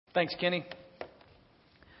Thanks, Kenny.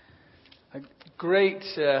 A great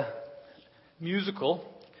musical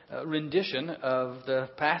rendition of the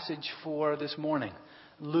passage for this morning.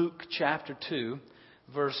 Luke chapter 2,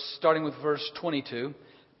 starting with verse 22.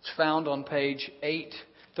 It's found on page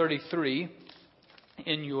 833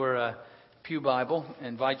 in your Pew Bible. I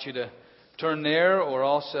invite you to turn there, or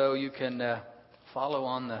also you can follow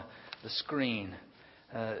on the screen.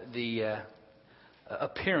 The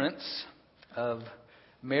appearance of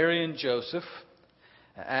Mary and Joseph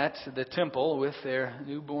at the temple with their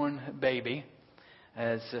newborn baby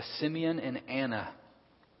as Simeon and Anna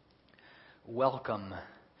welcome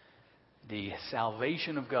the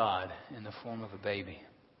salvation of God in the form of a baby.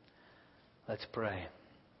 Let's pray.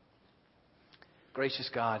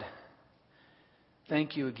 Gracious God,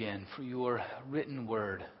 thank you again for your written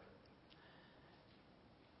word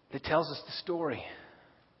that tells us the story.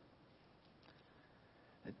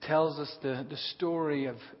 It tells us the story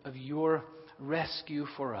of your rescue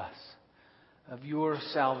for us, of your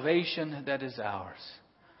salvation that is ours.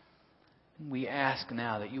 And we ask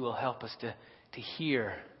now that you will help us to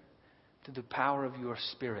hear through the power of your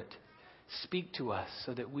Spirit. Speak to us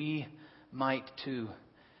so that we might too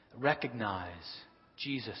recognize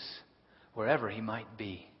Jesus wherever he might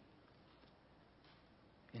be.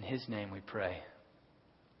 In his name we pray.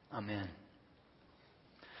 Amen.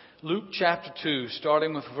 Luke chapter 2,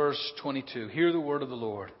 starting with verse 22. Hear the word of the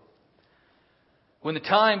Lord. When the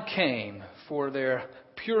time came for their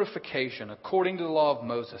purification according to the law of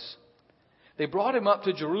Moses, they brought him up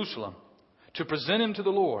to Jerusalem to present him to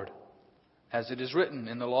the Lord. As it is written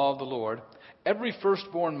in the law of the Lord, every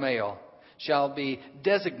firstborn male shall be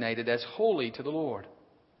designated as holy to the Lord.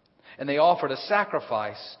 And they offered a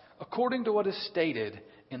sacrifice according to what is stated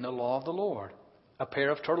in the law of the Lord, a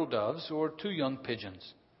pair of turtle doves or 2 young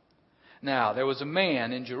pigeons. Now, there was a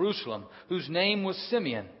man in Jerusalem whose name was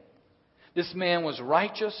Simeon. This man was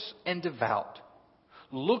righteous and devout,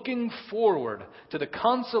 looking forward to the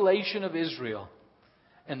consolation of Israel,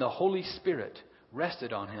 and the Holy Spirit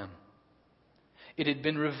rested on him. It had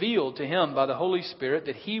been revealed to him by the Holy Spirit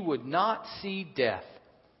that he would not see death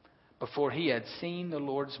before he had seen the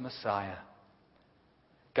Lord's Messiah.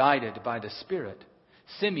 Guided by the Spirit,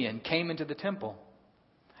 Simeon came into the temple.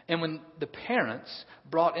 And when the parents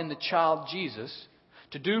brought in the child Jesus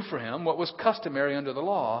to do for him what was customary under the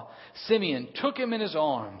law, Simeon took him in his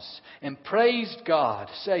arms and praised God,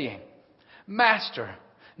 saying, Master,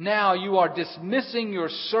 now you are dismissing your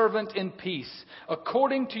servant in peace,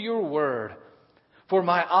 according to your word. For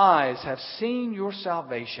my eyes have seen your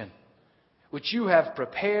salvation, which you have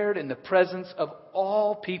prepared in the presence of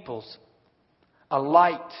all peoples, a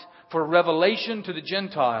light for revelation to the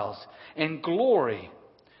Gentiles, and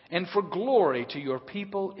for glory to your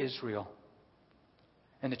people Israel.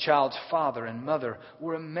 And the child's father and mother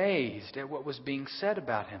were amazed at what was being said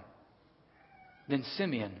about him. Then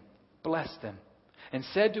Simeon blessed them and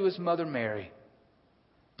said to his mother Mary,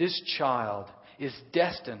 This child is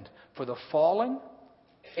destined for the falling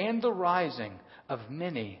and the rising of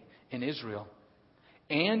many in Israel,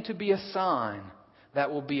 and to be a sign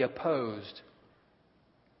that will be opposed,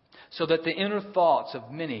 so that the inner thoughts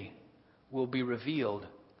of many will be revealed,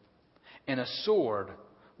 and a sword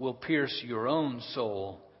will pierce your own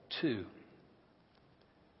soul too.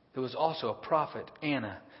 There was also a prophet,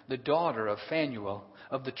 Anna, the daughter of Phanuel,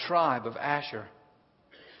 of the tribe of Asher.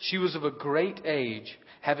 She was of a great age,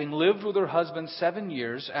 having lived with her husband 7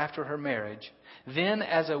 years after her marriage, then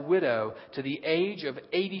as a widow to the age of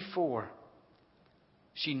 84.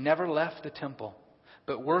 She never left the temple,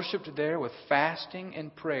 but worshipped there with fasting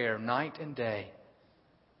and prayer night and day.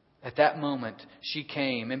 At that moment, she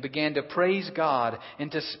came and began to praise God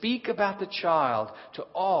and to speak about the child to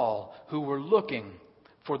all who were looking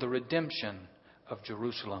for the redemption of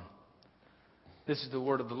Jerusalem. This is the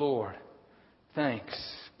word of the Lord. Thanks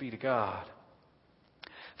be to God.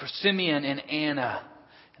 For Simeon and Anna,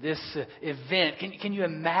 this event, can you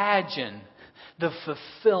imagine the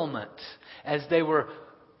fulfillment as they were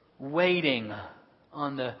waiting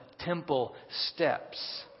on the temple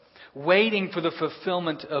steps, waiting for the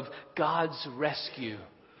fulfillment of God's rescue,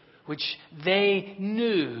 which they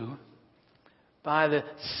knew by the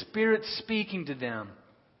Spirit speaking to them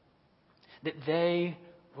that they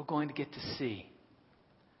were going to get to see.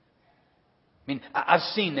 I mean,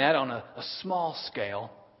 I've seen that on a small scale.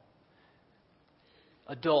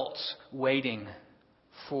 Adults waiting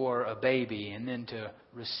for a baby and then to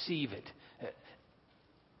receive it.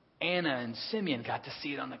 Anna and Simeon got to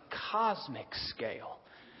see it on the cosmic scale.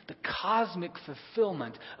 The cosmic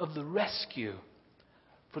fulfillment of the rescue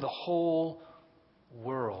for the whole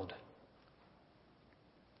world.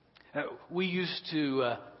 We used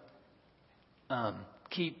to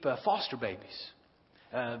keep foster babies.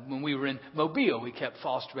 When we were in Mobile, we kept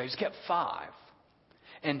foster babies. Kept 5.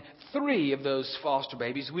 And 3 of those foster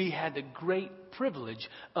babies we had the great privilege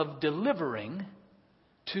of delivering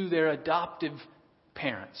to their adoptive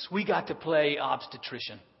parents. We got to play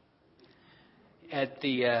obstetrician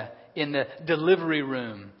in the delivery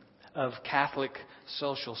room of Catholic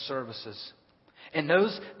Social Services. And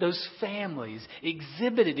those families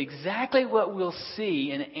exhibited exactly what we'll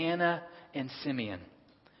see in Anna and Simeon.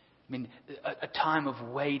 I mean, a time of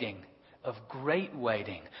waiting, of great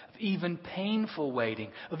waiting, of even painful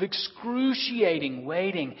waiting, of excruciating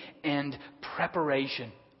waiting and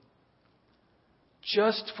preparation.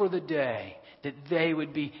 Just for the day that they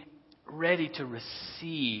would be ready to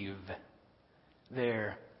receive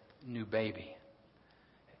their new baby.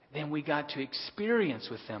 Then we got to experience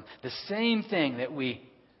with them the same thing that we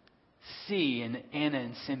see in Anna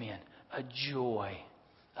and Simeon. A joy,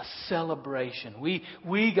 a celebration.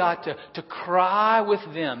 We got to cry with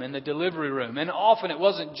them in the delivery room. And often it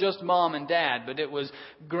wasn't just mom and dad, but it was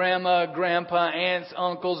grandma, grandpa, aunts,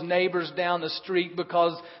 uncles, neighbors down the street,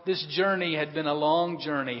 because this journey had been a long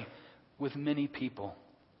journey with many people.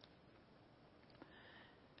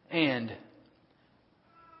 And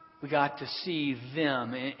we got to see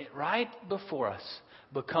them right before us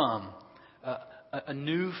become a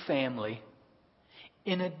new family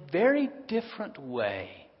in a very different way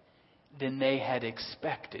than they had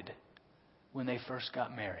expected when they first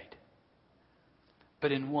got married.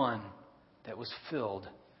 But in one that was filled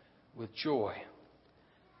with joy.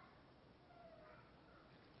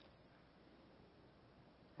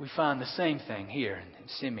 We find the same thing here in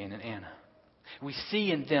Simeon and Anna. We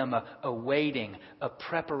see in them a waiting, a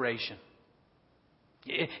preparation.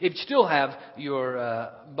 If you still have your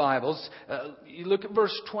Bibles, you look at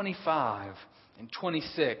verse 25 and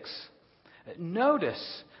 26.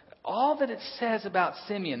 Notice all that it says about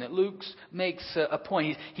Simeon, that Luke makes a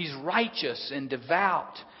point. He's righteous and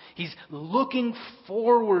devout. He's looking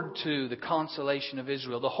forward to the consolation of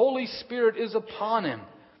Israel. The Holy Spirit is upon him.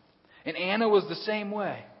 And Anna was the same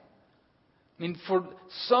way. I mean, for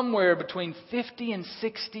somewhere between 50 and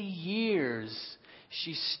 60 years,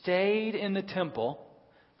 she stayed in the temple,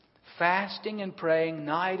 fasting and praying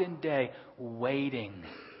night and day, waiting,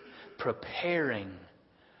 preparing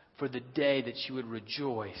for the day that she would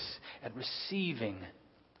rejoice at receiving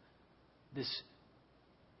this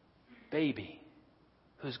baby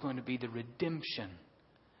who's going to be the redemption,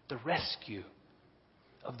 the rescue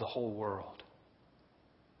of the whole world.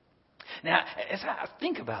 Now, as I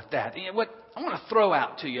think about that, what I want to throw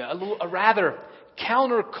out to you a rather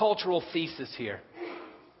countercultural thesis here.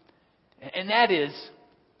 And that is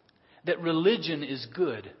that religion is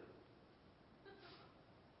good.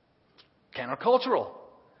 Countercultural.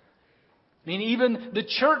 I mean, even the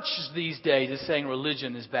church these days is saying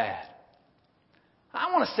religion is bad.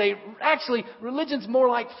 I want to say, actually, religion's more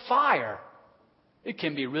like fire. It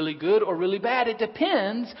can be really good or really bad. It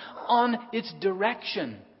depends on its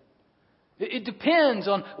direction. It depends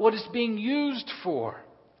on what it's being used for.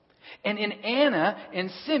 And in Anna and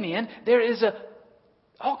Simeon, there is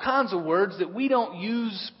all kinds of words that we don't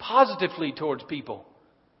use positively towards people.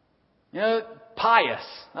 You know, pious.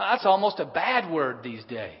 That's almost a bad word these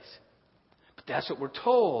days. But that's what we're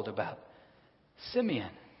told about Simeon.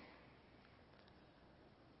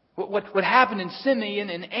 What happened in Simeon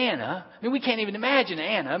and Anna, I mean, we can't even imagine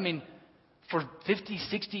Anna. I mean, for 50,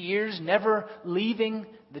 60 years, never leaving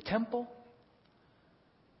the temple.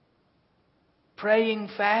 Praying,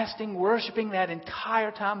 fasting, worshiping that entire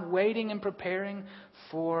time, waiting and preparing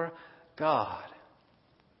for God.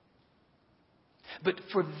 But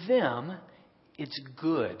for them, it's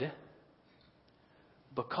good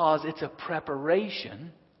because it's a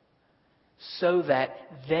preparation so that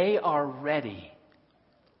they are ready.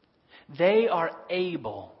 They are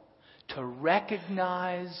able to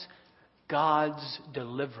recognize God's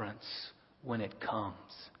deliverance when it comes.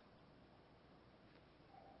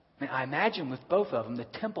 I imagine with both of them, the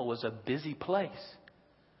temple was a busy place.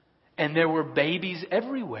 And there were babies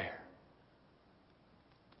everywhere.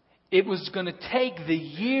 It was going to take the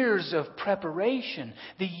years of preparation,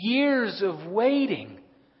 the years of waiting,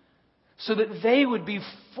 so that they would be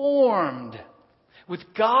formed with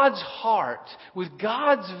God's heart, with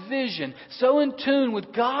God's vision, so in tune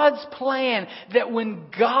with God's plan that when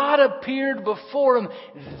God appeared before them,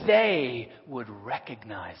 they would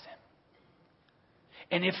recognize Him.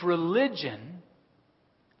 And if religion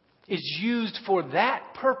is used for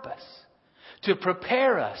that purpose, to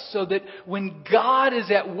prepare us so that when God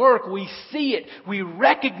is at work, we see it, we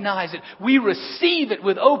recognize it, we receive it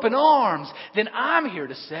with open arms, then I'm here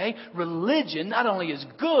to say religion not only is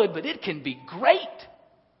good, but it can be great.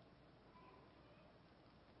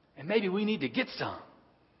 And maybe we need to get some.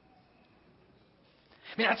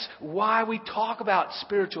 I mean, that's why we talk about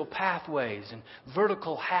spiritual pathways and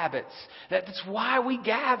vertical habits. That's why we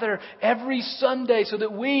gather every Sunday, so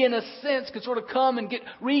that we, in a sense, can sort of come and get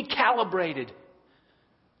recalibrated.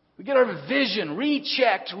 We get our vision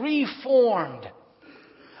rechecked, reformed.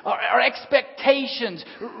 Our expectations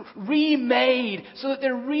remade, so that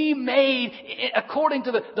they're remade according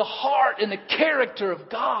to the heart and the character of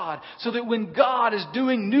God. So that when God is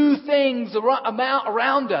doing new things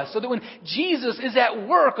around us, so that when Jesus is at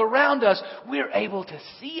work around us, we're able to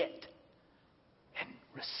see it and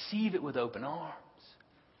receive it with open arms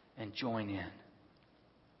and join in.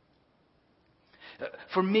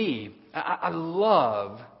 For me, I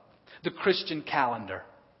love the Christian calendar.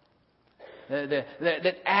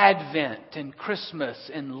 That Advent and Christmas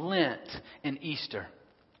and Lent and Easter.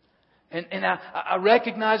 And I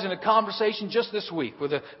recognize in a conversation just this week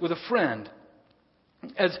with a friend,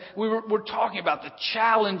 as we're talking about the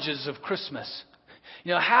challenges of Christmas.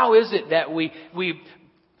 You know, how is it that we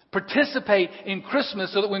participate in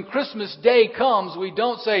Christmas so that when Christmas Day comes, we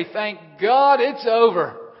don't say, thank God it's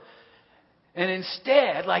over. And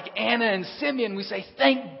instead, like Anna and Simeon, we say,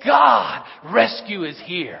 thank God rescue is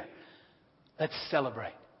here. Let's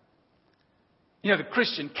celebrate. You know, the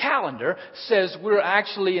Christian calendar says we're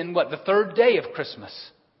actually in the third day of Christmas.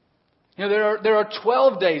 You know, there are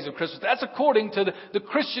 12 days of Christmas. That's according to the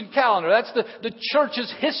Christian calendar. That's the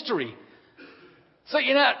church's history. So,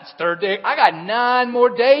 you know, it's third day. I got 9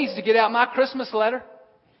 more days to get out my Christmas letter.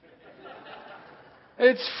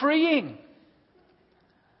 It's freeing.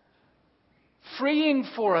 Freeing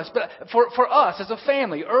for us, but for us as a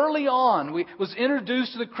family, early on, we was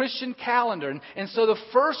introduced to the Christian calendar. And so the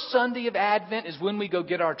first Sunday of Advent is when we go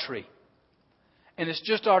get our tree. And it's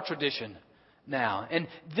just our tradition now. And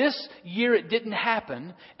this year it didn't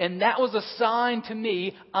happen. And that was a sign to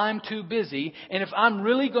me, I'm too busy. And if I'm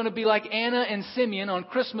really going to be like Anna and Simeon on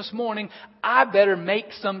Christmas morning, I better make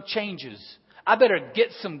some changes. I better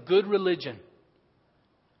get some good religion.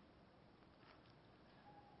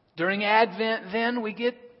 During Advent, then, we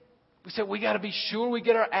said we got to be sure we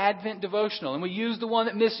get our Advent devotional. And we use the one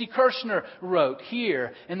that Missy Kirshner wrote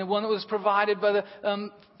here, and the one that was provided by the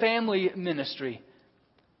family ministry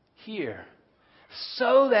here.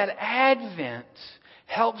 So that Advent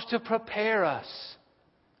helps to prepare us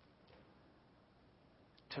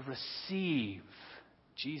to receive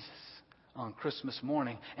Jesus on Christmas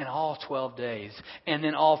morning and all 12 days, and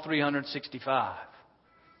then all 365.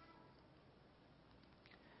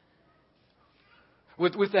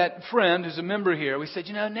 With that friend who's a member here, we said,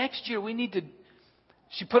 next year we need to...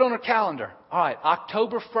 She put on her calendar, all right,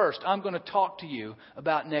 October 1st, I'm going to talk to you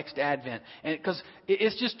about next Advent. And because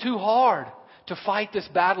it's just too hard to fight this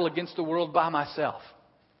battle against the world by myself.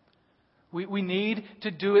 We need to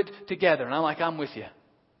do it together. And I'm like, I'm with you.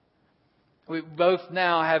 We both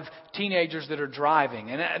now have teenagers that are driving.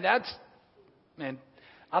 And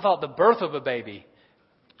I thought the birth of a baby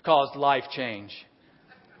caused life change.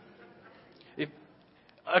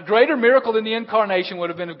 A greater miracle than the incarnation would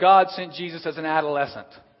have been if God sent Jesus as an adolescent.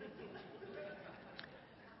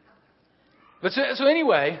 But so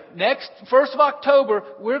anyway, next 1st of October,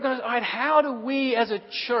 we're going to, all right, how do we as a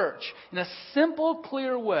church, in a simple,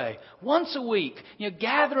 clear way, once a week,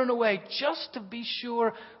 gather in a way just to be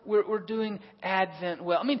sure we're doing Advent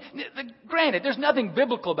well. I mean, granted, there's nothing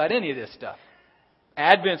biblical about any of this stuff.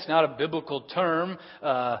 Advent's not a biblical term.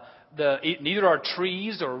 Neither are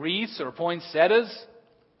trees or wreaths or poinsettias.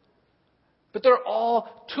 But they're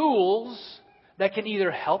all tools that can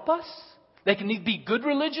either help us, they can be good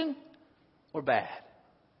religion, or bad.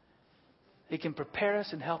 They can prepare us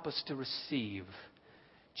and help us to receive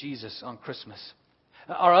Jesus on Christmas.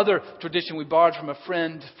 Our other tradition we borrowed from a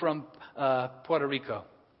friend from Puerto Rico.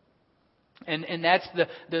 And that's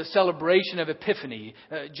the celebration of Epiphany,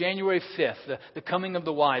 January 5th, the coming of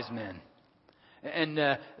the wise men. And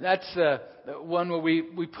that's one where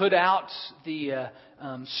we put out the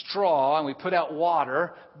straw and we put out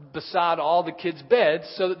water beside all the kids'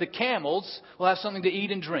 beds so that the camels will have something to eat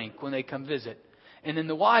and drink when they come visit. And then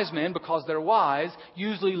the wise men, because they're wise,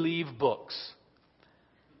 usually leave books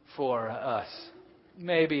for us.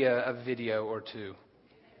 Maybe a video or two.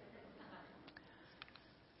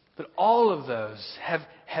 But all of those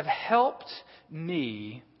have helped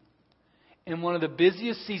me in one of the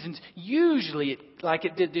busiest seasons. Usually, like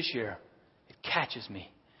it did this year, it catches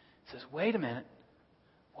me. It says, wait a minute.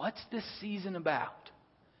 What's this season about?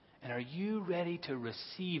 And are you ready to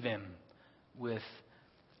receive Him with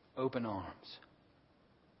open arms?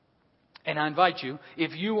 And I invite you,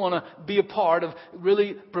 if you want to be a part of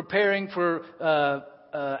really preparing for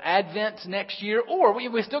Advent next year, or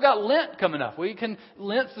we still got Lent coming up.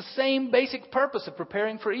 Lent's the same basic purpose of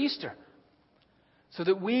preparing for Easter. So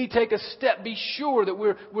that we take a step, be sure that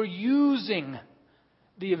we're using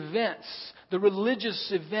the events, the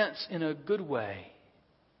religious events, in a good way.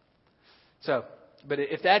 So, but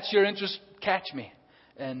if that's your interest, catch me,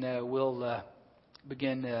 and we'll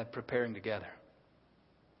begin preparing together.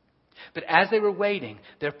 But as they were waiting,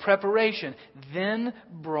 their preparation then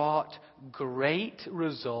brought great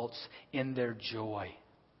results in their joy.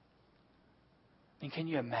 And can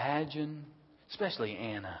you imagine, especially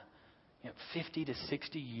Anna, 50 to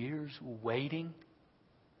 60 years waiting?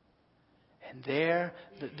 And there,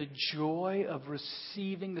 the joy of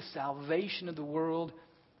receiving the salvation of the world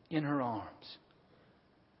in her arms.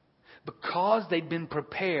 Because they'd been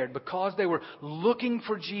prepared, because they were looking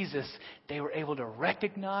for Jesus, they were able to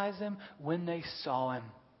recognize Him when they saw Him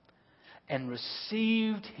and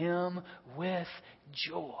received Him with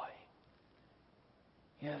joy.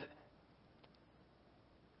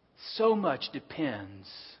 So much depends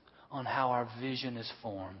on how our vision is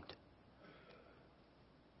formed.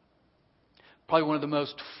 Probably one of the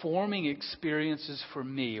most forming experiences for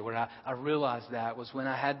me, where I realized that, was when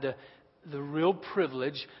I had the real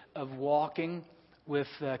privilege of walking with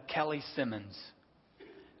Kelly Simmons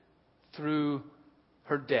through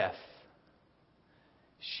her death.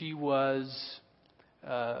 She was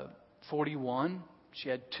 41. She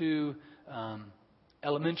had 2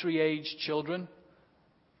 elementary age children,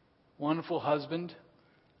 wonderful husband,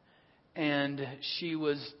 and she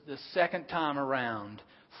was the second time around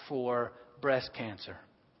for breast cancer.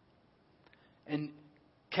 And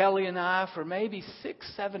Kelly and I, for maybe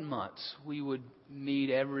 6-7 months, we would meet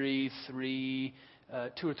every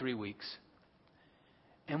 2 or 3 weeks.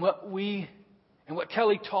 And what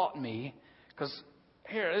Kelly taught me, because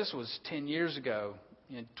this was 10 years ago,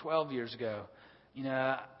 12 years ago.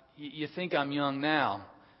 You think I'm young now.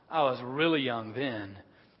 I was really young then.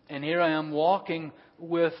 And here I am walking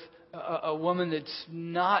with a woman that's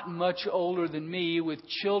not much older than me, with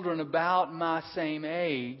children about my same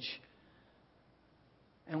age.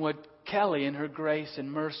 And what Kelly, in her grace and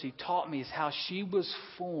mercy, taught me is how she was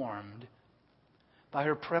formed by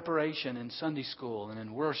her preparation in Sunday school and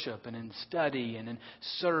in worship and in study and in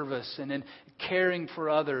service and in caring for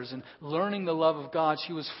others and learning the love of God.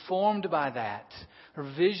 She was formed by that. Her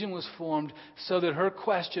vision was formed so that her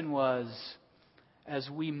question was, as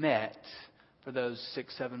we met for those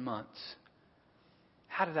 6-7 months,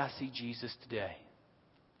 how did I see Jesus today?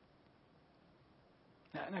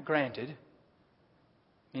 Now granted,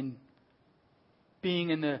 in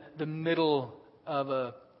being in the middle of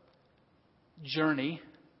a journey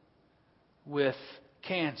with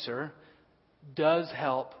cancer does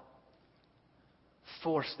help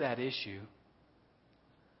force that issue.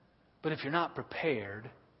 But if you're not prepared,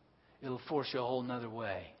 it'll force you a whole nother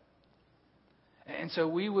way. And so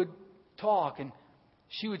we would talk, and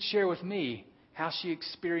she would share with me how she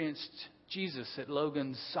experienced Jesus at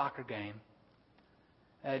Logan's soccer game,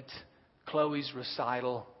 at Chloe's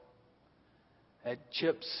recital, at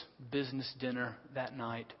Chip's business dinner that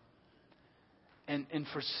night. And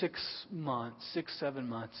for 6-7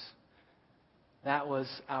 months, that was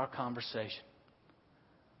our conversation.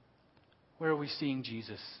 Where are we seeing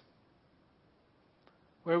Jesus?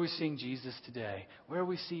 Where are we seeing Jesus today? Where are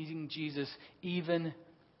we seeing Jesus even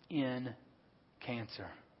in cancer?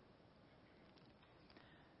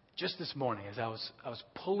 Just this morning, as I was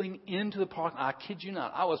pulling into the park, I kid you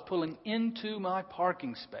not, I was pulling into my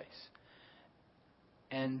parking space.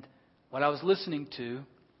 And what I was listening to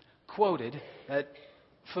quoted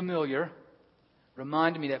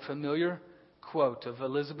reminded me that familiar quote of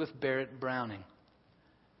Elizabeth Barrett Browning.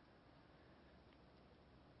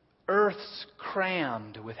 Earth's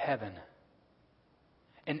crammed with heaven,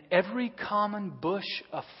 and every common bush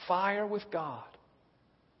afire with God.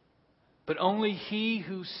 But only he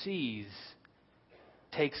who sees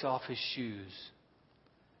takes off his shoes.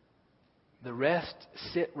 The rest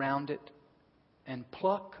sit round it and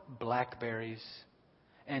pluck blackberries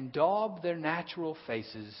and daub their natural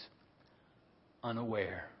faces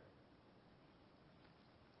unaware.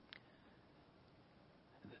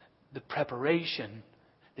 The preparation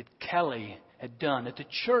that Kelly had done, that the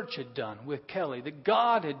church had done with Kelly, that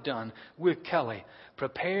God had done with Kelly,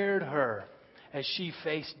 prepared her as she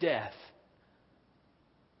faced death,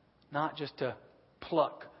 not just to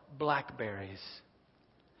pluck blackberries,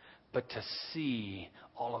 but to see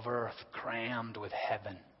all of earth crammed with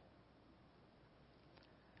heaven.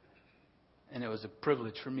 And it was a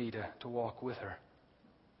privilege for me to walk with her.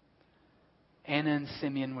 Anna and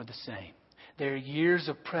Simeon were the same. Their years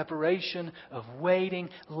of preparation, of waiting,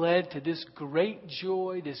 led to this great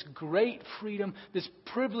joy, this great freedom, this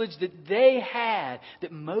privilege that they had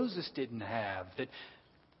that Moses didn't have, that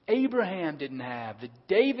Abraham didn't have, that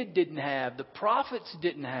David didn't have, the prophets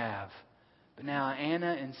didn't have. But now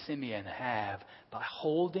Anna and Simeon have by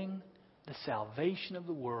holding the salvation of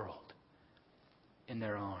the world in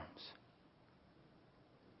their arms.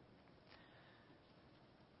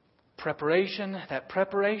 Preparation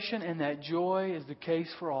and that joy is the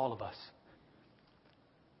case for all of us.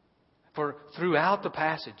 For throughout the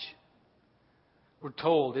passage, we're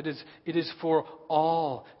told it is for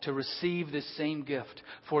all to receive this same gift,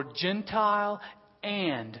 for Gentile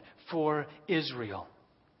and for Israel.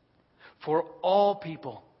 For all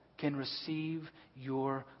people can receive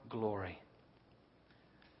your glory.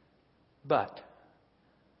 But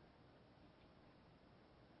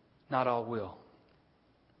not all will.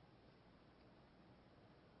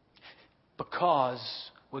 Because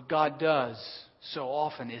what God does so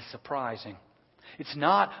often is surprising. It's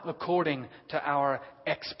not according to our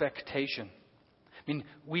expectation. I mean,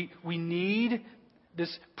 we need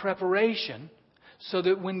this preparation so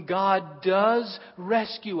that when God does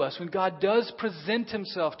rescue us, when God does present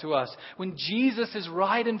Himself to us, when Jesus is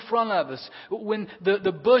right in front of us, when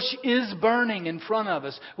the bush is burning in front of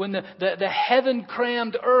us, when the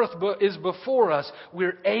heaven-crammed earth is before us,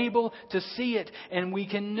 we're able to see it. And we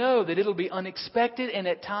can know that it'll be unexpected and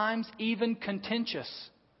at times even contentious.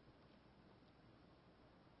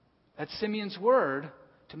 That's Simeon's word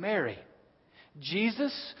to Mary.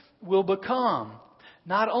 Jesus will become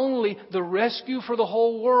not only the rescue for the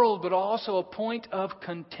whole world, but also a point of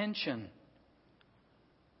contention.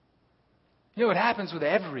 You know, it happens with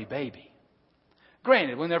every baby.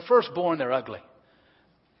 Granted, when they're first born, they're ugly.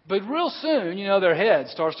 But real soon, you know, their head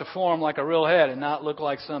starts to form like a real head and not look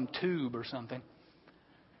like some tube or something.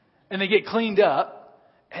 And they get cleaned up.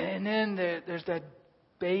 And then there's that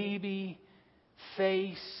baby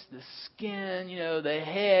face, the skin, you know, the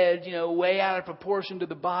head, you know, way out of proportion to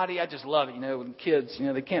the body. I just love it, you know, when kids, you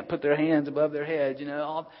know, they can't put their hands above their heads, you know,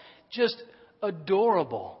 all just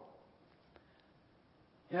adorable.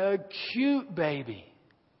 You know, a cute baby.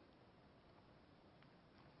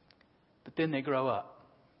 But then they grow up.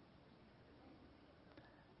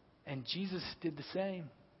 And Jesus did the same.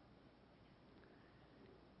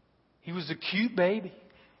 He was a cute baby.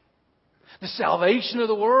 The salvation of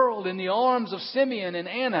the world in the arms of Simeon and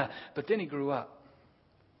Anna. But then He grew up.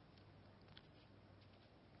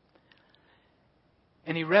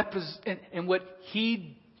 And and what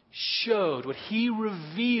He showed, what He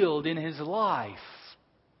revealed in His life,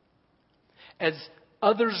 as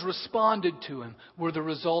others responded to Him, were the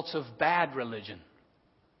results of bad religion.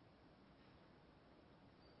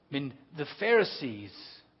 I mean, the Pharisees,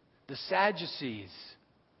 the Sadducees,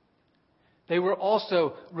 they were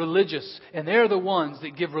also religious, and they're the ones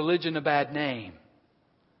that give religion a bad name.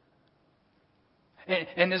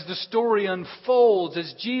 And as the story unfolds,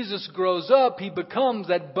 as Jesus grows up, He becomes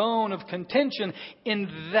that bone of contention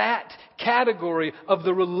in that category of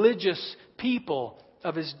the religious people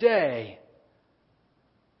of His day.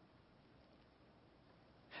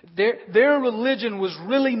 Their religion was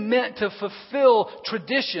really meant to fulfill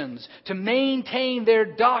traditions, to maintain their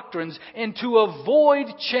doctrines, and to avoid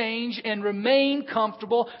change and remain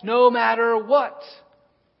comfortable no matter what.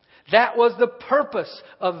 That was the purpose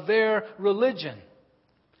of their religion.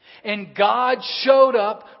 And God showed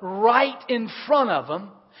up right in front of them.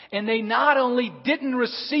 And they not only didn't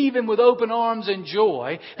receive Him with open arms and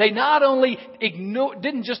joy, they not only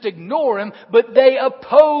didn't just ignore Him, but they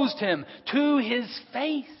opposed Him to His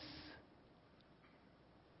face.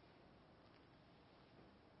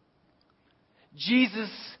 Jesus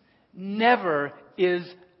never is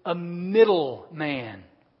a middleman.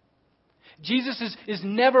 Jesus is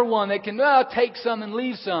never one that can take some and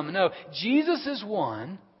leave some. No, Jesus is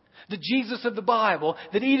one, the Jesus of the Bible,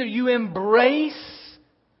 that either you embrace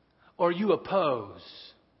or you oppose.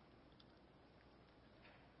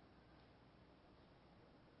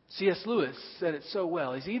 C.S. Lewis said it so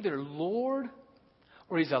well. He's either Lord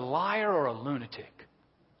or He's a liar or a lunatic.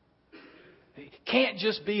 He can't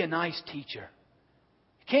just be a nice teacher.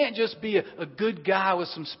 He can't just be a good guy with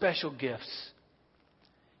some special gifts.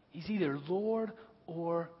 He's either Lord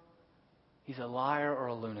or He's a liar or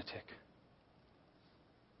a lunatic.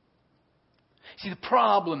 See, the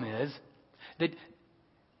problem is that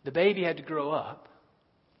the baby had to grow up.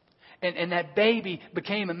 And that baby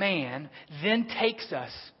became a man, then takes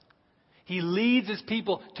us He leads His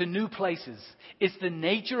people to new places. It's the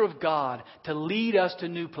nature of God to lead us to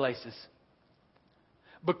new places.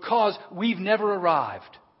 Because we've never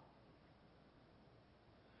arrived.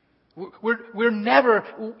 We're never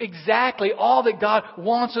exactly all that God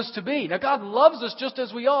wants us to be. Now, God loves us just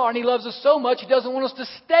as we are, and He loves us so much He doesn't want us to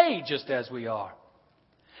stay just as we are.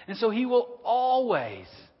 And so He will always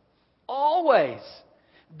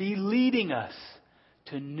be leading us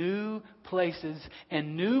to new places.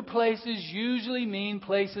 And new places usually mean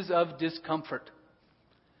places of discomfort,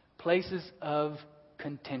 places of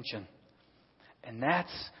contention. And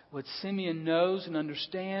that's what Simeon knows and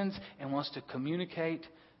understands and wants to communicate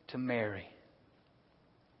to Mary.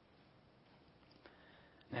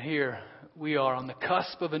 Now here we are on the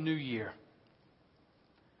cusp of a new year,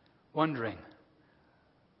 wondering,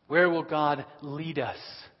 where will God lead us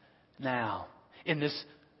now in this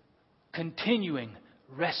continuing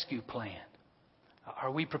rescue plan?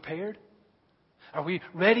 Are we prepared? Are we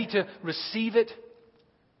ready to receive it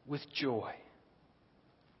with joy?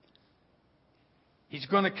 He's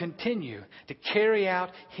going to continue to carry out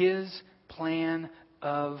His plan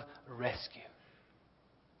of rescue.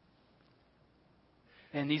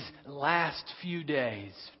 And these last few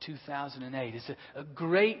days, 2008, is a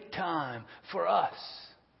great time for us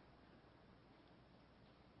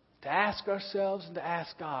to ask ourselves and to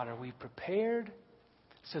ask God, are we prepared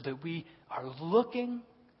so that we are looking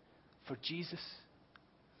for Jesus?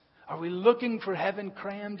 Are we looking for heaven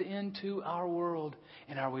crammed into our world?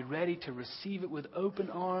 And are we ready to receive it with open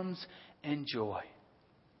arms and joy?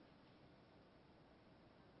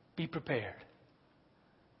 Be prepared.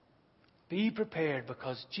 Be prepared,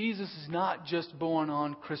 because Jesus is not just born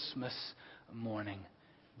on Christmas morning,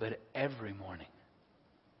 but every morning.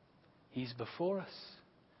 He's before us,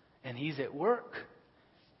 and He's at work,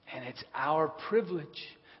 and it's our privilege.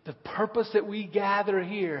 The purpose that we gather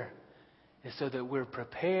here is so that we're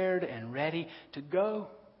prepared and ready to go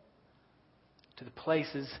to the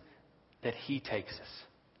places that He takes us.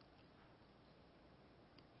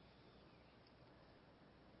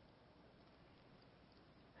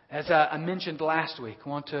 As I mentioned last week, I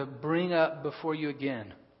want to bring up before you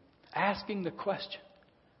again, asking the question,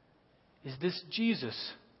 is this Jesus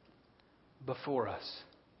before us?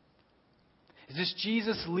 Is this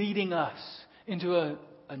Jesus leading us into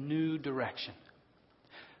a new direction?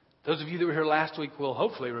 Those of you that were here last week will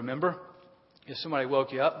hopefully remember, if somebody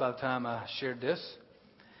woke you up by the time I shared this,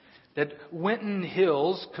 that Winton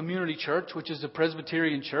Hills Community Church, which is a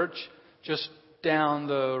Presbyterian church just down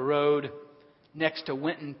the road next to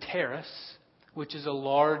Winton Terrace, which is a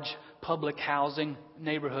large public housing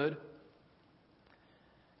neighborhood.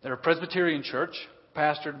 They're a Presbyterian church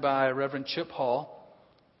pastored by Reverend Chip Hall.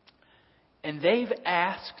 And they've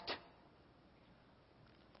asked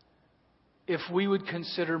if we would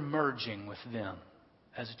consider merging with them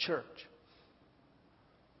as a church.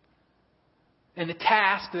 And the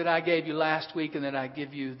task that I gave you last week and that I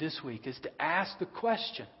give you this week is to ask the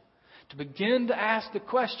question, to begin to ask the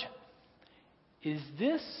question, is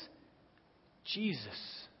this Jesus?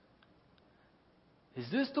 Is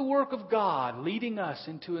this the work of God leading us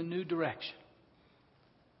into a new direction?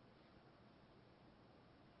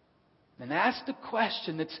 And that's the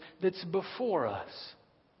question that's before us.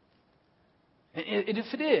 And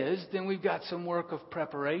if it is, then we've got some work of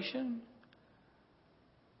preparation.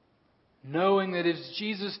 Knowing that if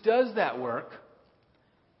Jesus does that work,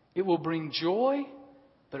 it will bring joy,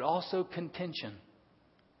 but also contention.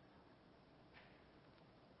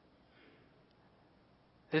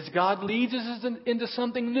 As God leads us into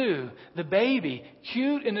something new, the baby,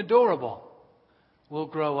 cute and adorable, will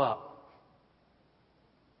grow up.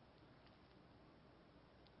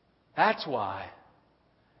 That's why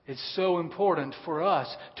it's so important for us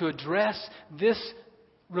to address this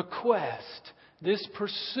request, this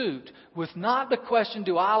pursuit, with not the question,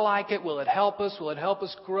 do I like it? Will it help us? Will it help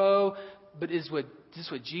us grow? But is this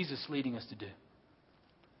what Jesus is leading us to do?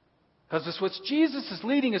 Because if it's what Jesus is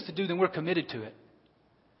leading us to do, then we're committed to it.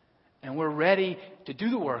 And we're ready to do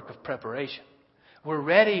the work of preparation. We're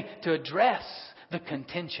ready to address the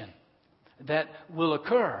contention that will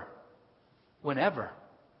occur whenever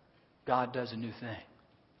God does a new thing.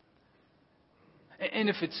 And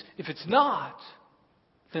if it's not,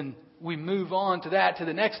 then we move on to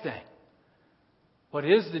the next thing. What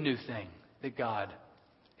is the new thing that God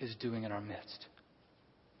is doing in our midst?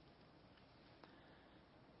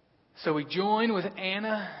 So we join with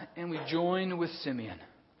Anna and we join with Simeon.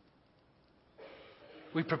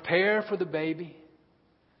 We prepare for the baby.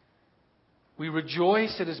 We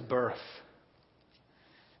rejoice at His birth.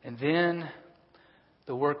 And then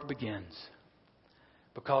the work begins.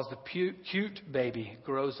 Because the cute baby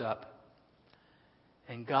grows up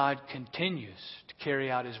And God continues to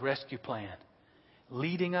carry out His rescue plan,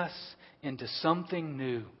 leading us into something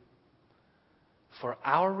new for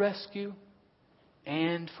our rescue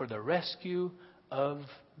and for the rescue of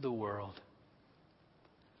the world.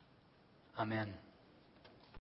 Amen.